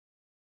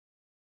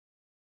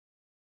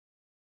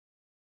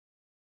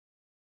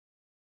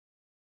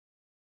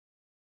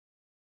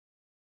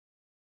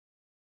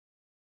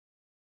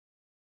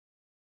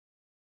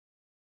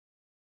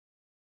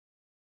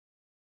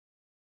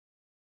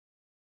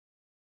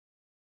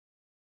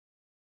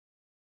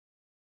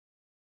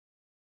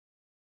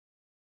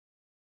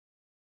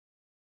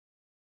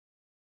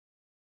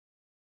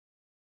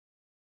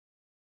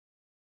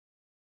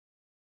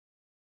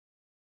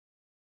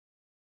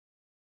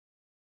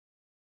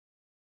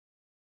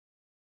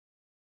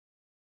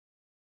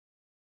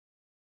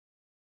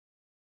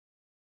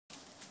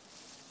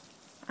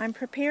I'm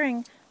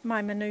preparing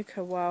my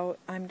Manuka while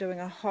I'm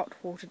doing a hot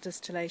water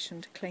distillation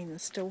to clean the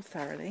still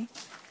thoroughly.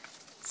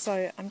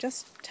 So I'm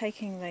just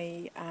taking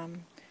the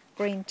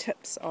green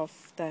tips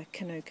off the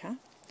Kanuka,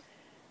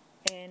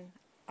 and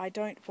I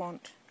don't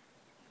want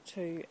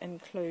to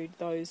include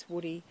those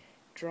woody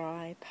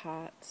dry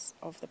parts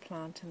of the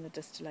plant in the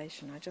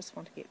distillation. I just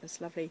want to get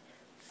this lovely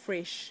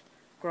fresh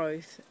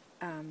growth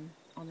on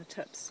the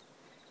tips.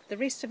 The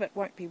rest of it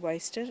won't be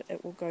wasted,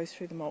 it will go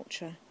through the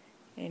mulcher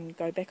and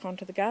go back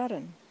onto the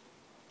garden.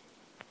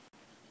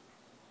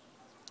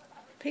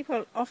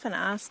 People often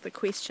ask the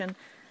question,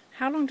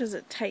 how long does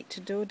it take to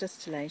do a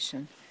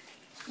distillation?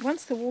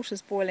 Once the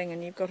water's boiling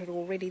and you've got it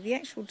all ready, the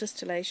actual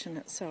distillation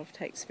itself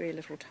takes very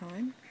little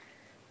time.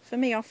 For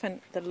me,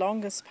 often the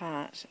longest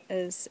part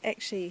is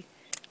actually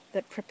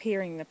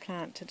preparing the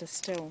plant to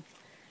distill.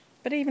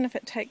 But even if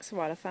it takes a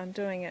while, if I'm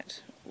doing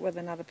it with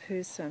another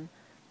person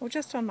or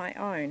just on my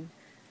own,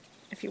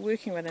 if you're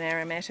working with an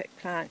aromatic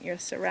plant, you're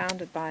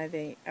surrounded by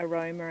the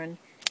aroma and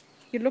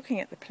you're looking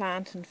at the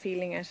plant and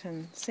feeling it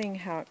and seeing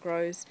how it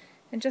grows,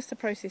 and just the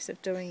process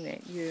of doing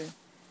that, you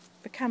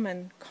become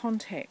in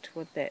contact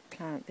with that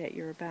plant that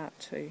you're about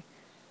to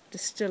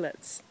distill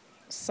its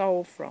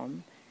soul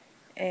from,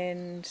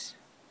 and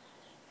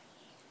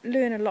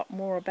learn a lot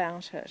more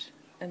about it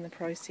in the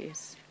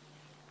process.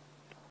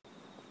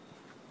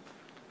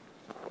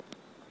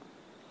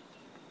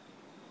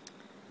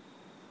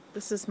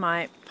 This is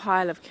my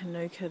pile of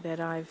Kanuka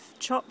that I've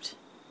chopped.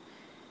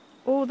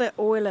 All the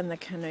oil in the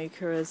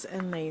Kanuka is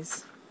in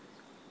these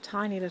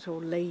tiny little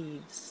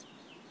leaves,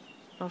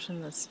 not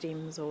in the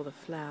stems or the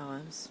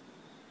flowers.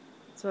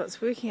 So it's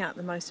working out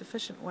the most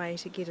efficient way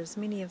to get as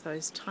many of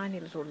those tiny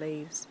little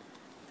leaves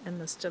in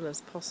the still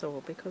as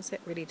possible, because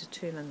that really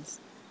determines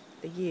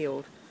the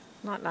yield.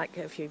 Not like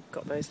if you've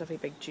got those lovely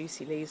big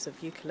juicy leaves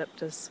of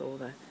eucalyptus or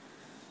the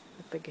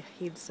big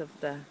heads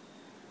of the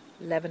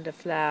lavender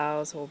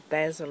flowers or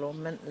basil or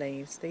mint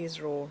leaves. These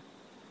are all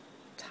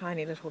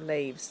tiny little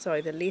leaves,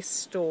 so the less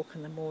stalk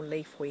and the more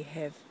leaf we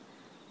have,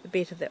 the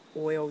better the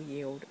oil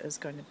yield is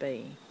going to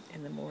be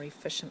and the more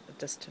efficient the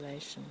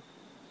distillation.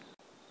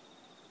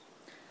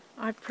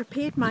 I've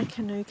prepared my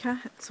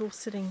Kanuka. It's all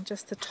sitting,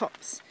 just the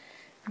tops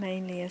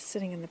mainly are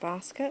sitting in the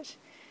basket,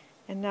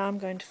 and now I'm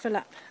going to fill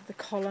up the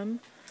column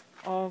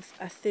of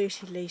a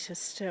 30 litre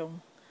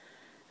still.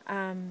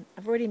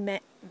 I've already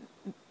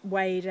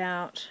weighed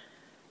out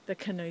the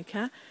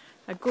Kanuka.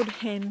 A good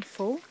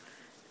handful,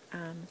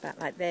 about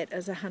like that,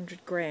 is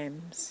 100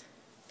 grams.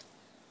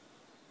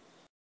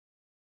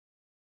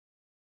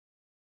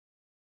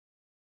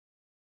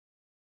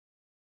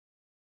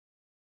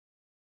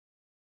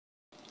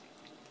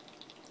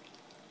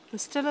 The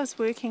still is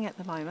working at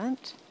the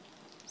moment,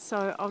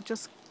 so I'll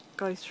just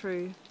go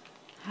through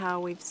how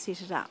we've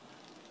set it up.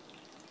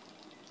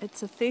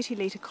 It's a 30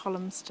 litre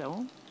column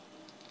still,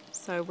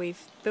 so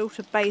we've built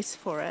a base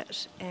for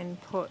it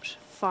and put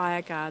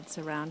fire guards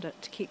around it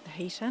to keep the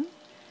heat in,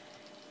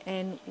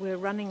 and we're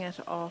running it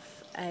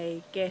off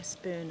a gas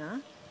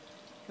burner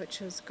which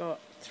has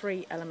got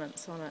 3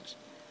 elements on it.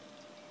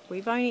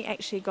 We've only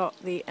actually got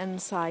the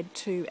inside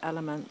 2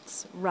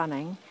 elements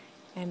running,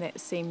 and that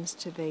seems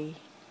to be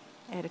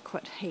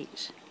adequate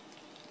heat.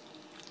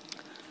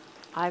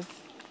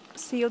 I've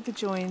sealed the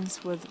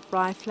joins with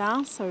rye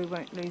flour so we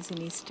won't lose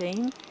any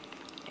steam,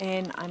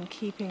 and I'm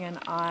keeping an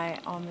eye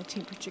on the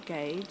temperature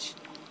gauge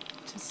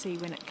to see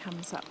when it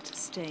comes up to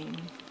steam.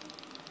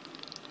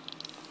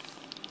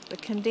 The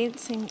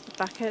condensing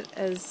bucket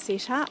is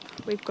set up.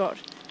 We've got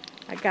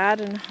a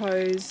garden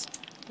hose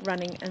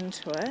running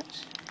into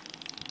it,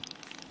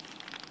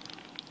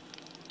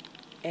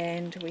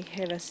 and we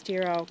have a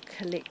sterile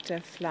collector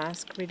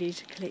flask ready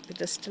to collect the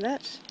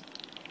distillate.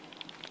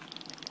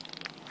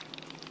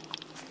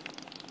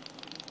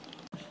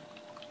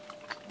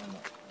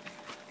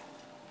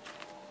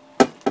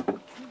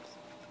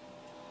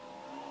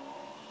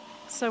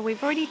 So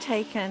we've already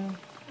taken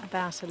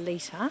about 1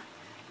 litre,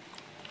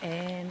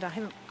 and I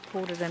haven't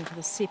poured it into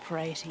the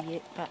separator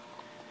yet, but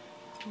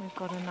we've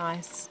got a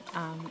nice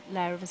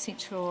layer of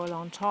essential oil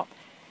on top.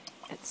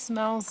 It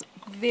smells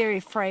very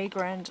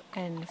fragrant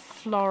and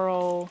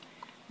floral,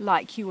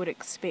 like you would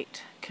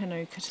expect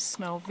Kanuka to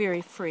smell,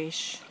 very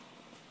fresh.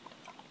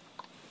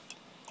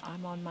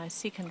 I'm on my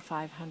second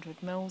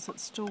 500 mils.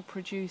 It's still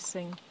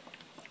producing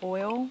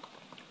oil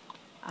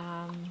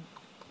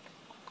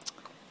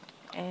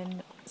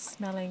and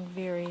smelling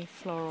very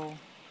floral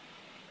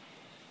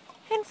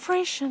and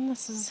fresh, and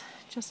this is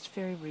just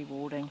very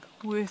rewarding.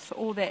 Worth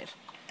all that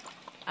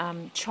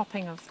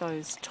chopping of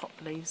those top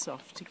leaves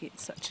off to get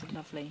such a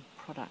lovely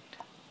product.